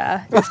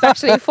fanfare,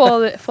 especially for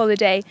the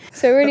day.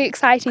 So really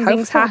exciting How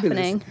things fabulous.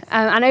 happening.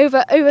 And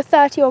over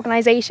 30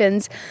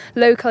 organisations,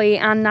 locally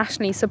and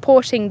nationally,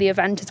 supporting the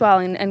event as well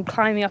and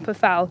climbing up a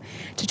fell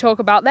to talk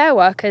about their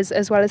work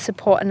as well as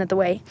support Another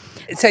Way.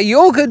 So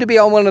you're going to be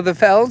on one of the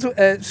fells,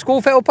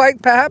 Scawfell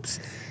Pike, perhaps?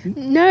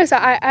 No, so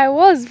I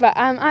was, but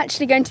I'm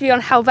actually going to be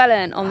on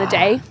Helvellyn on the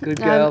day. Good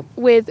girl.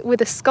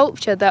 With a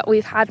sculpture that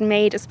we've had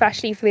made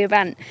especially for the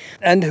event.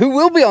 And who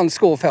will be on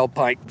Scawfell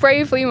Pike?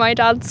 Bravely, my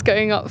dad's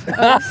going up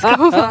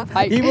Scawfell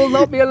Pike. He will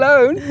not be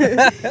alone.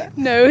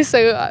 No,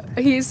 so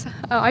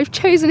I've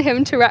chosen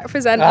him to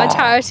represent our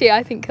charity.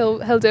 I think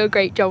he'll do a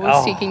great job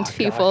of speaking to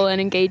people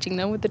and engaging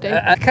them with the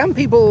day. Can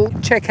people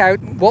check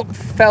out what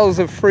fells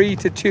are free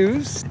to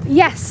choose?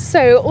 Yes,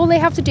 so all they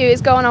have to do is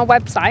go on our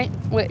website,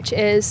 which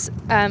is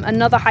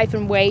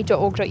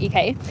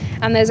another-way.org.uk,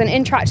 and there's an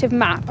interactive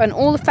map, and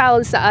all the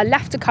fells that are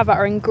left to cover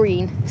are in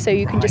green, so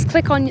you can just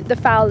click on the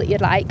fell that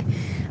you'd like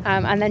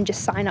and then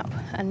just sign up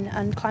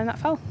and climb that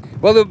fell.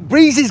 Well, the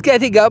breeze is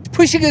getting up,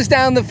 pushing us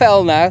down the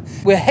fell now.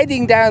 We're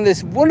heading down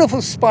this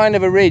wonderful spine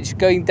of a ridge,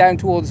 going down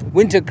towards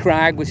Winter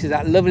Crag, which is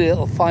that lovely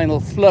little final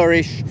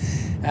flourish.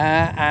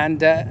 And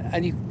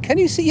can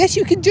you see? Yes,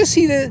 you can just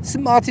see the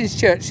St Martin's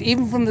Church,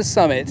 even from the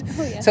summit.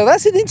 Oh, yeah. So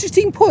that's an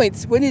interesting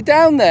point. When you're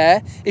down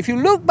there, if you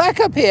look back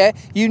up here,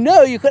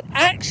 you could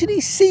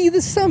actually see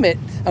the summit.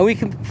 And we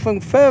can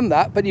confirm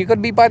that, but you've got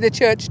to be by the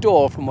church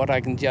door, from what I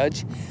can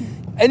judge.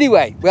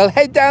 Anyway, we'll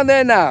head down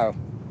there now.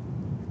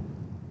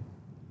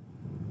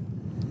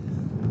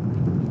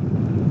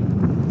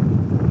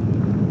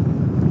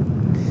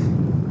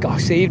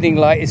 Gosh, the evening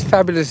light is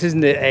fabulous,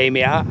 isn't it,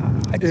 Amy?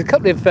 There's a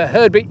couple of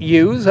Herbert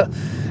yows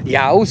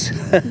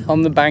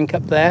on the bank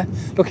up there,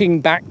 looking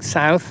back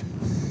south.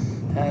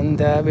 And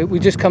we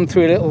just come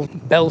through a little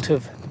belt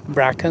of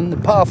bracken. The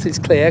path is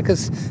clear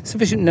because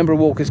sufficient number of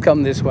walkers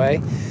come this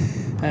way.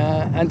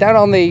 And down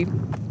on the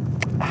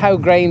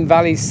Howgrain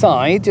Valley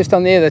side, just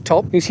on the other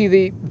top, you see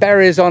the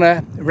berries on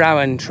a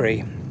rowan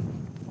tree.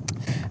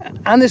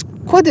 And there's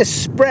quite a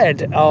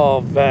spread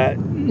of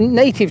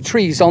native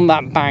trees on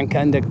that bank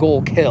under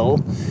Gork Hill,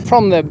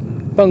 from the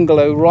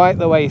bungalow right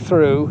the way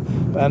through.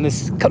 And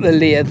there's a couple of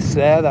leaths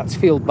there, that's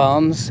field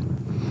barns.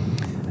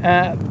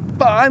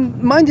 But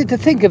I'm minded to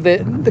think of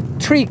the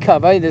tree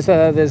cover.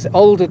 There's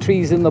older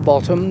trees in the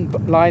bottom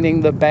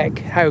lining the beck,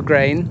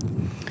 Howgrain.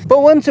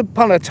 But once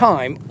upon a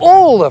time,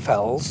 all the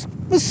fells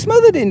were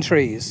smothered in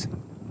trees.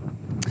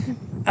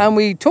 And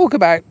we talk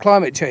about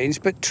climate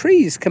change, but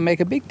trees can make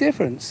a big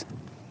difference.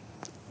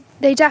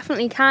 They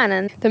definitely can,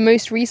 and the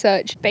most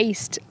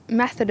research-based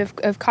method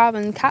of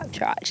carbon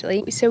capture,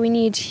 actually. So we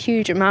need a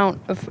huge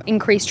amount of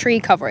increased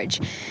tree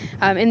coverage,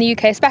 in the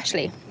UK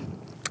especially.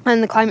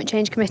 And the Climate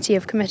Change Committee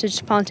have committed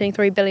to planting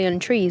 3 billion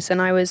trees,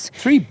 and I was...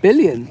 3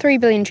 billion? 3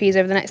 billion trees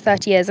over the next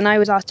 30 years, and I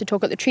was asked to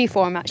talk at the Tree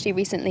Forum, actually,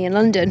 recently in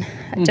London,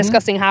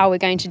 discussing how we're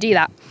going to do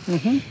that.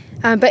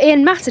 But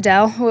in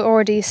Matterdale, we're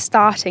already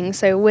starting,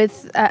 so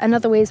with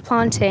Another Way is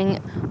planting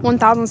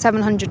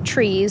 1,700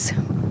 trees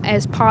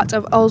as part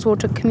of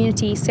Ullswater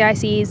Community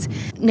CIC's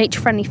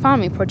nature-friendly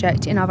farming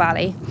project in our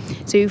valley.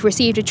 So we've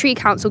received a tree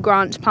council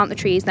grant to plant the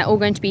trees. They're all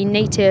going to be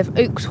native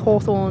oaks,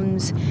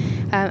 hawthorns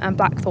and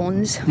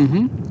blackthorns.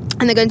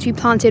 And they're going to be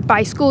planted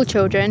by school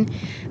children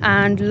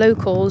and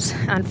locals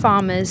and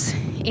farmers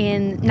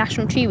in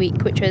National Tree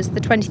Week, which is the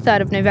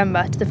 23rd of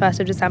November to the 1st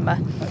of December.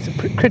 That's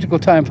a critical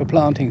time for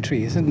planting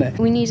trees, isn't it?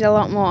 We need a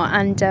lot more,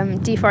 and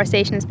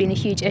deforestation has been a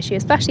huge issue,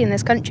 especially in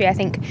this country. I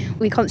think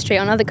we concentrate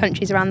on other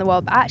countries around the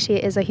world, but actually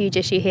it is a huge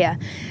issue here.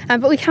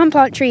 But we can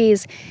plant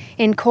trees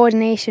in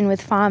coordination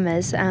with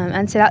farmers,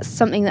 and so that's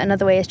something that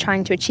Another Way is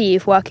trying to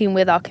achieve, working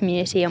with our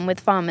community and with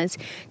farmers,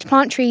 to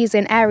plant trees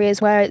in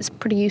areas where it's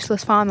pretty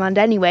useless farmland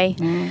anyway.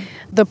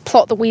 The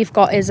plot that we've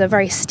got is a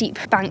very steep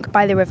bank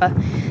by the river,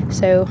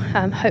 so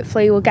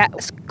hopefully we'll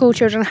get school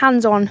children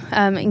hands-on,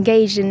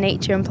 engaged in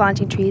nature and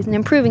planting trees and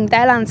improving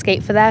their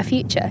landscape for their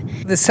future.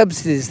 The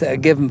subsidies that are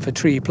given for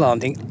tree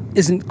planting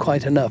isn't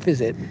quite enough,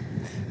 is it?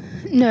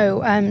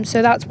 No,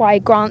 so that's why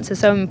grants are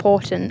so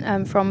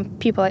important from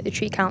people like the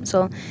Tree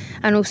Council,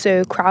 and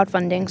also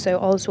crowdfunding. So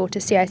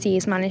Ullswater CIC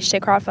has managed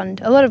to crowdfund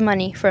a lot of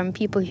money from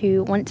people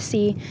who want to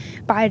see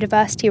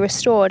biodiversity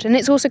restored, and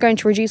it's also going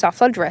to reduce our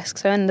flood risk.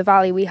 So in the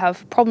valley we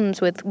have problems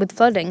with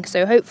flooding,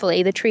 so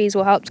hopefully the trees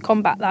will help to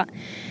combat that,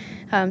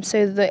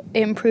 so that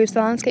it improves the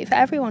landscape for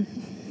everyone.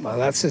 Well,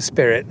 that's the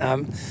spirit.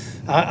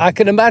 I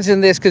can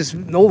imagine this because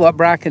all that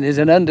bracken is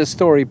an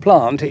understory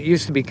plant. It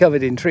used to be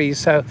covered in trees,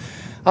 so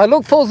I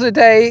look forward to the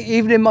day,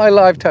 even in my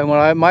lifetime, when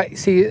I might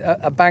see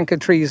a bank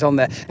of trees on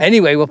there.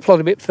 Anyway, we'll plod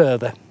a bit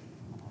further.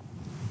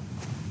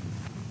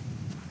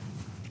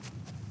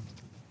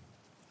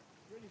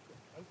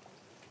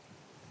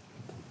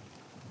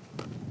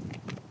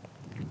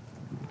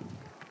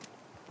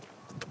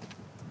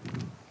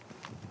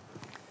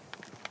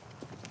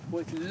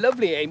 Well, it's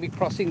lovely, Amy,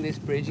 crossing this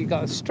bridge. You've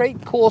got a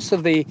straight course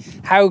of the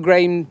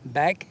Howgrain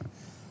Beck,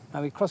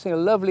 and we're crossing a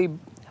lovely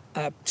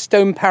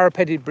stone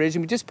parapeted bridge,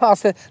 and we just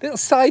passed a little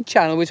side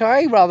channel which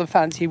I rather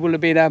fancy will have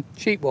been a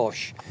sheep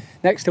wash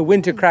next to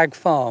Wintercrag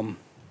Farm.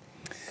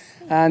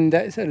 And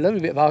it's a lovely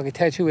bit of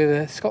architecture with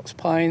the Scots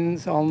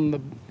pines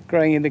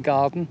growing in the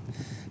garden.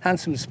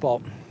 Handsome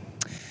spot.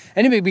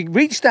 Anyway, we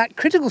reached that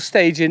critical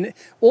stage in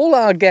all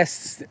our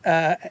guests'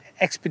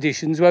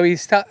 expeditions where we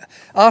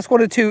ask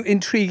one or two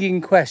intriguing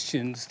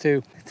questions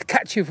to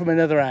catch you from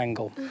another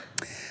angle.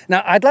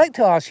 Now, I'd like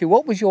to ask you,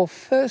 what was your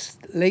first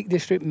Lake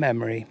District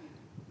memory?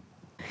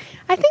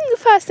 I think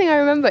the first thing I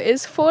remember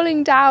is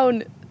falling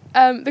down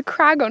the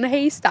crag on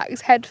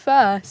Haystacks head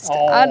first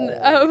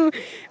and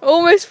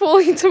almost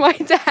falling to my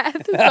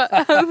death.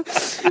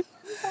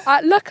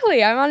 But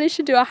luckily, I managed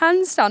to do a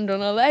handstand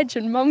on a ledge,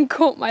 and Mum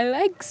caught my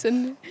legs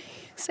and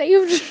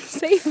saved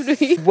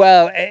me.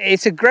 Well,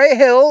 it's a great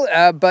hill,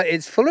 but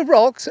it's full of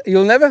rocks.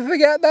 You'll never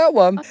forget that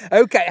one.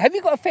 Okay, have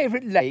you got a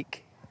favourite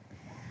lake?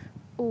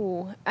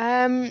 Oh,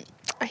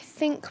 I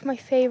think my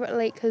favourite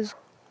lake has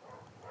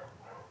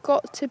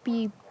got to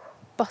be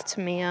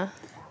Buttermere.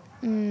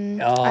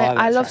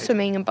 I love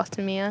swimming in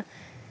Buttermere.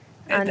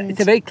 And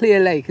it's a very clear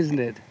lake, isn't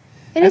it?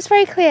 It is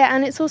very clear,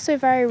 and it's also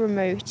very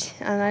remote,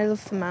 and I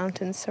love the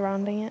mountains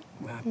surrounding it.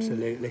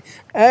 Absolutely.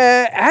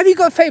 Have you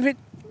got a favourite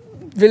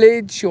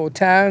village or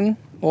town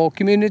or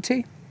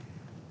community?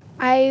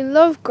 I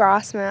love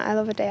Grasmere. I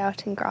love a day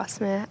out in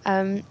Grasmere,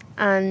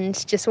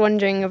 and just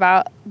wondering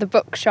about the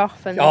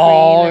bookshop and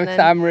the green.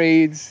 Sam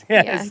Reed's.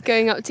 Yes. Yeah,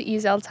 going up to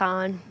Easel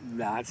Town.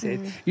 That's it.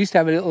 Used to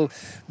have a little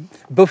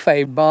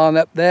buffet barn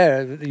up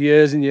there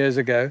years and years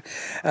ago.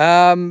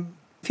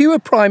 If you were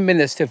Prime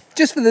Minister,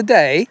 just for the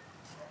day,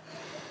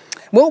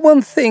 what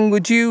one thing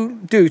would you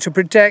do to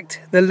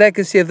protect the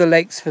legacy of the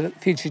lakes for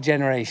future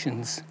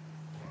generations?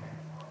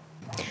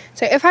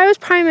 So if I was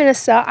Prime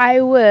Minister,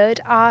 I would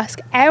ask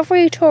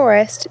every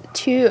tourist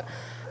to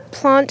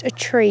plant a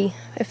tree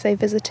if they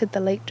visited the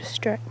Lake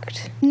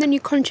District. And then you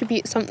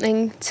contribute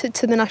something to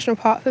the national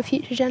park for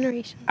future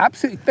generations.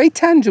 Absolutely. Very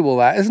tangible,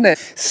 that, isn't it?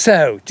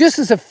 So, just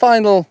as a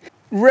final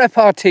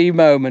repartee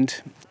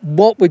moment,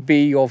 what would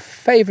be your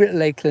favourite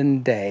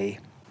Lakeland day?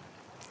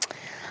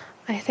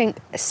 I think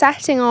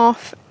setting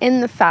off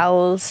in the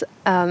fells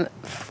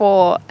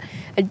for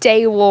a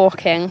day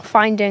walking,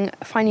 finding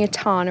a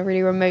tarn, a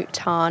really remote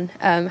tarn,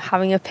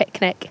 having a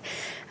picnic,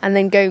 and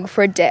then going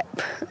for a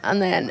dip, and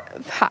then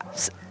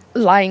perhaps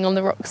lying on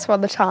the rocks for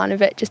the tarn a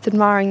bit, just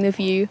admiring the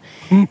view,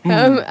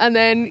 and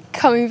then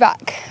coming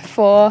back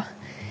for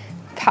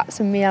perhaps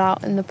a meal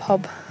out in the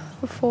pub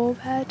before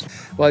bed.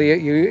 Well,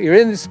 you're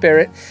in the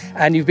spirit,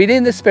 and you've been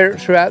in the spirit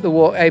throughout the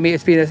walk, Amy.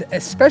 It's been a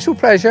special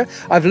pleasure.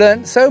 I've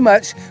learnt so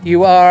much.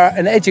 You are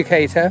an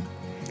educator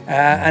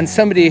and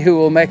somebody who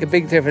will make a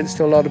big difference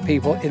to a lot of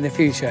people in the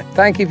future.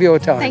 Thank you for your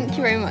time. Thank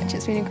you very much.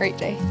 It's been a great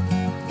day.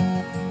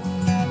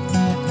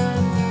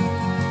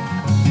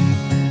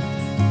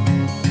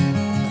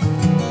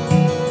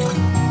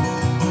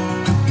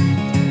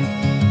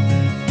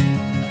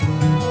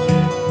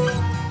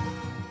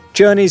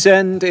 Journey's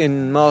End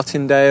in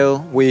Martindale.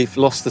 We've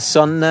lost the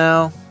sun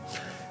now,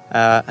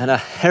 and a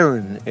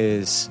heron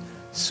is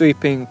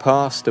sweeping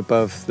past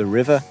above the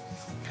river.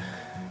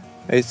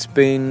 It's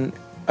been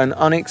an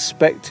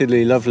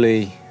unexpectedly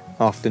lovely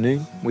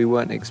afternoon. We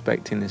weren't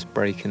expecting this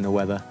break in the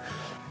weather.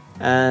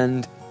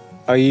 And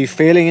are you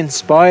feeling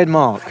inspired,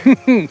 Mark?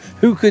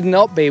 Who could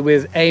not be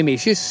with Amy?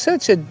 She's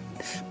such a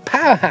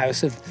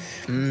powerhouse of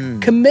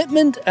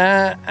commitment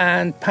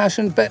and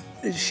passion, but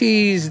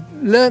she's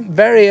learnt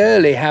very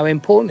early how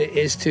important it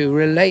is to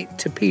relate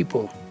to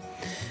people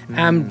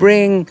and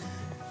bring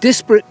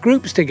disparate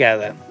groups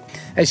together.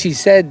 As she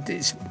said,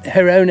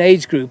 her own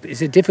age group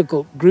is a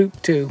difficult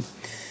group to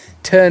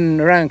turn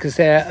around because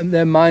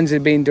their minds are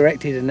being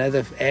directed in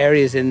other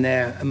areas in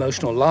their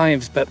emotional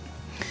lives, but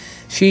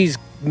she's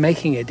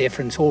making a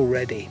difference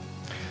already.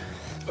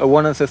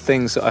 One of the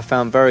things that I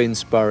found very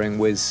inspiring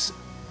was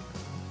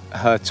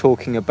her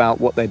talking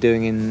about what they're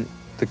doing in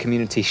the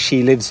community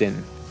she lives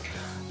in.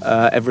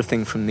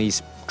 Everything from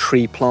these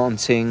tree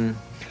planting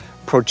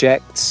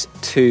projects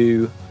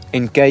to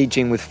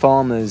engaging with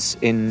farmers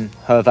in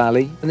her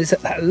valley. And there's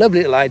that lovely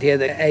little idea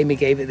that Amy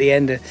gave at the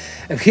end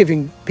of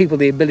giving people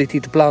the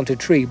ability to plant a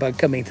tree by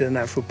coming to the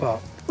natural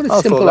park. What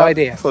a simple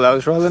idea. I thought that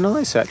was rather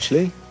nice,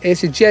 actually.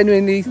 It's a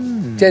genuine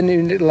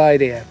little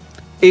idea.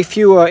 If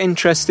you are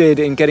interested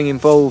in getting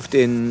involved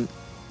in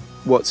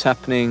what's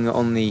happening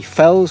on the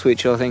Fells,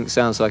 which I think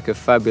sounds like a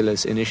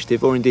fabulous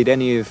initiative, or indeed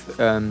any of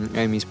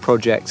Amy's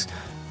projects,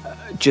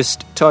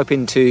 just type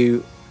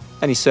into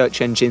any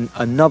search engine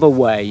Another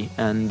Way,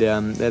 and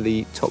they're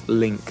the top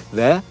link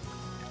there.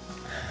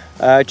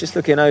 Just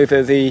looking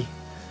over the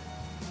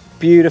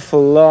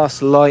beautiful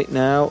last light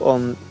now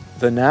on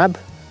the nab.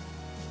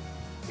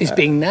 It's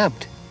being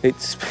nabbed.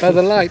 It's by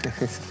the light.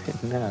 It's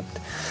been nabbed.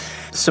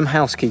 Some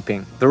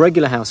housekeeping, the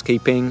regular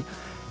housekeeping.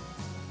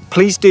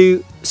 Please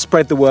do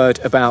spread the word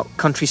about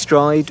Country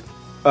Stride.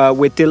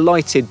 We're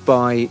delighted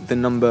by the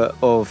number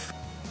of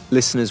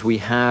listeners we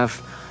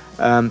have.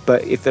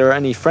 But if there are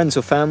any friends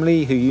or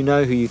family who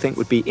you think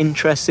would be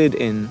interested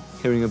in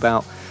hearing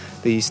about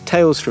these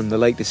tales from the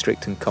Lake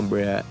District and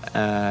Cumbria,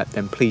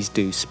 then please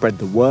do spread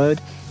the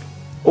word.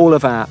 All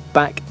of our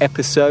back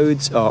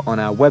episodes are on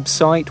our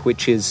website,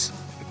 which is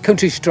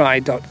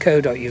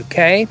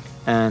countrystride.co.uk,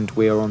 and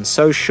we are on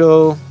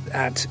social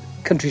at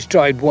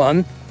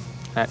Countrystride1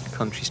 at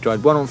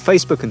Countrystride1 on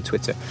Facebook and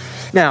Twitter.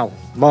 Now,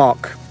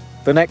 Mark,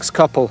 the next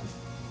couple.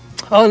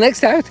 Oh,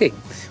 next outing.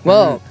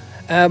 Well,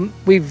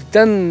 we've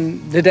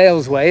done the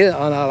Dales Way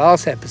on our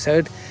last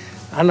episode,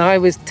 and I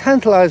was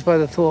tantalised by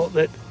the thought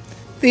that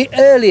the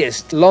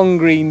earliest long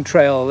green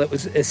trail that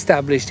was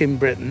established in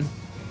Britain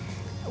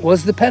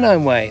was the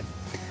Pennine Way,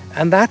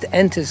 and that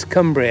enters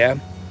Cumbria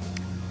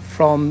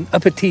from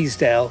Upper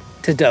Teesdale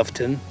to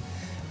Doveton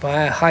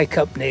via High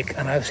Cupnick,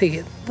 and I was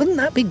thinking, wouldn't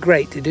that be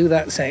great to do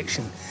that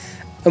section?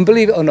 And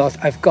believe it or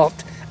not, I've got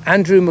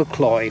Andrew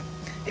McCloy,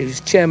 who's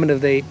chairman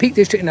of the Peak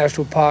District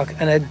National Park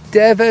and a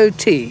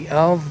devotee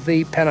of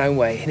the Pennine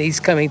Way, and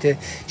he's coming to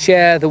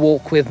share the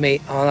walk with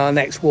me on our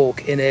next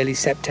walk in early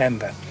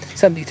September.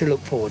 Something to look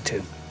forward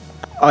to.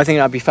 I think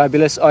that'd be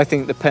fabulous. I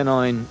think the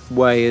Pennine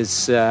Way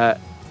is the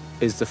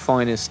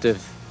finest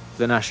of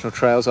the national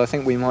trails. I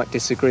think we might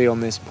disagree on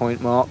this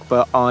point, Mark,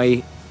 but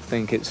I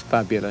think it's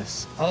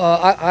fabulous.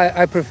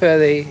 I prefer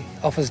the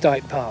Offers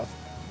Dyke Path.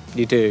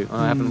 You do?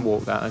 I haven't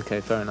walked that.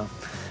 Okay, fair enough.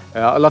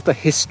 I love the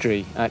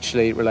history,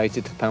 actually,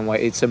 related to Pennine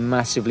Way. It's a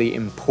massively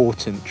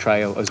important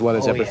trail as well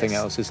as everything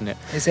else, isn't it?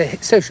 It's a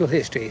social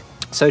history.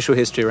 Social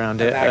history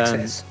around it.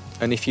 Access.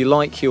 And if you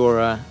like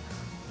your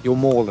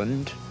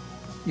moorland,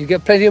 You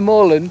get plenty of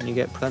moorland. You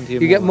get plenty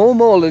of You get more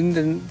moorland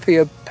than for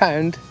your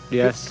pound.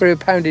 Yes. For your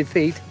pounded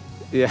feet.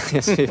 Yeah,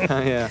 yes,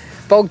 yeah.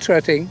 Bog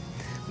trotting.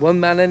 One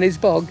man and his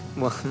bog.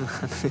 One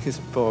man and his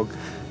bog.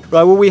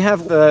 Right, well, we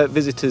have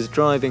visitors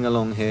driving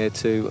along here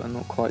to, I'm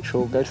not quite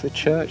sure, go to the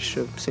church.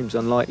 It seems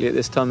unlikely at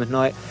this time of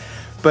night.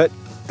 But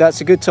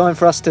that's a good time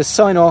for us to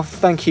sign off.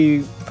 Thank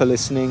you for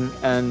listening,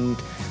 and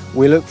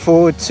we look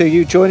forward to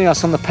you joining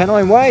us on the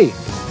Pennine Way.